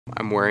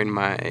I'm wearing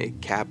my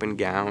cap and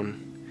gown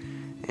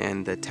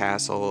and the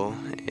tassel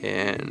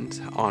and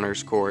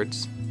honors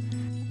cords.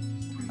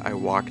 I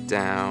walk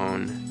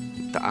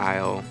down the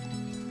aisle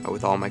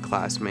with all my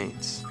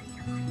classmates.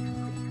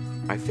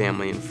 My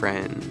family and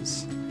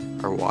friends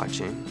are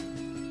watching.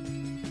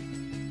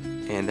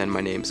 And then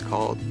my name's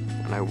called,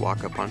 and I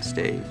walk up on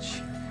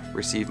stage,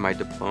 receive my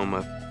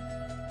diploma,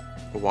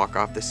 walk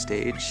off the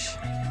stage,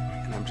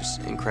 and I'm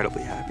just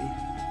incredibly happy.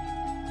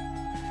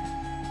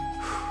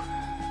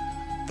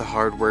 The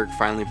hard work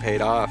finally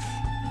paid off.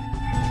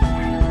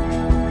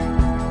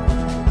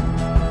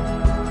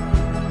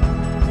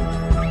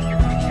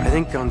 I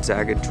think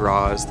Gonzaga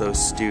draws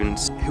those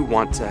students who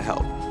want to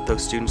help,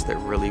 those students that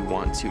really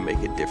want to make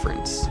a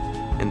difference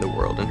in the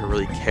world and who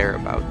really care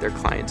about their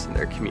clients and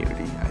their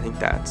community. I think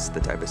that's the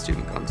type of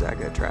student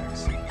Gonzaga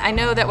attracts. I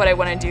know that what I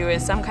want to do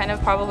is some kind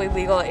of probably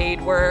legal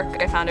aid work.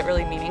 I found it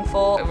really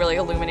meaningful. It really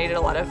illuminated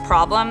a lot of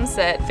problems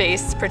that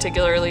face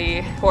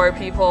particularly poor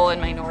people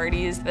and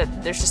minorities,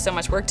 that there's just so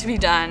much work to be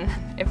done.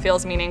 It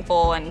feels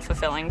meaningful and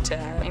fulfilling to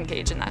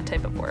engage in that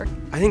type of work.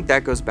 I think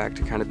that goes back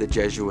to kind of the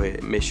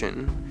Jesuit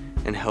mission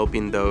and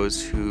helping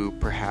those who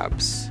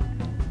perhaps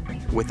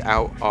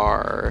without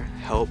our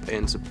help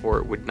and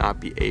support would not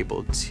be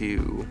able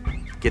to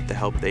get the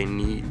help they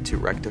need to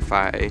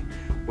rectify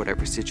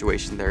whatever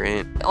situation they're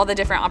in. All the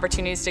different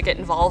opportunities to get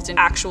involved in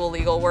actual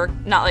legal work,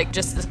 not like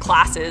just the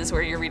classes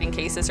where you're reading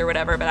cases or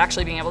whatever, but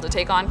actually being able to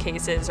take on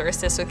cases or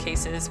assist with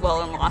cases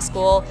while in law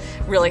school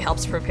really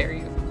helps prepare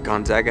you.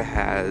 Gonzaga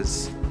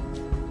has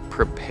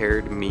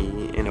prepared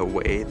me in a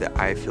way that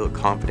I feel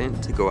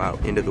confident to go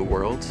out into the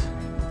world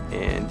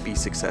and be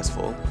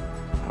successful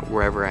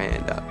wherever I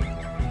end up,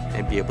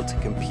 and be able to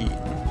compete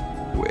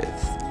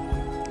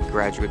with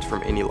graduates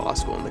from any law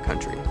school in the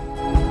country.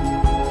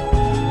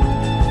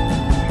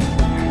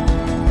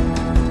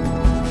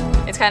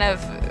 It's kind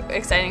of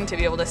exciting to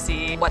be able to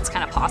see what's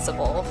kind of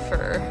possible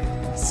for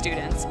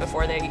students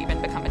before they even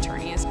become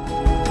attorneys.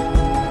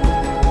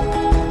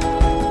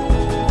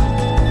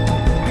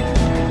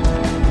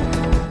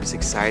 It's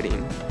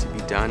exciting to be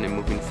done and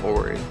moving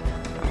forward.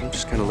 I'm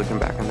just kind of looking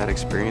back on that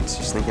experience,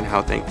 just thinking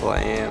how thankful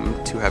I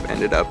am to have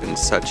ended up in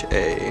such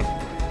a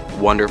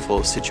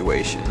wonderful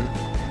situation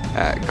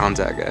at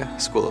Gonzaga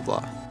School of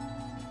Law.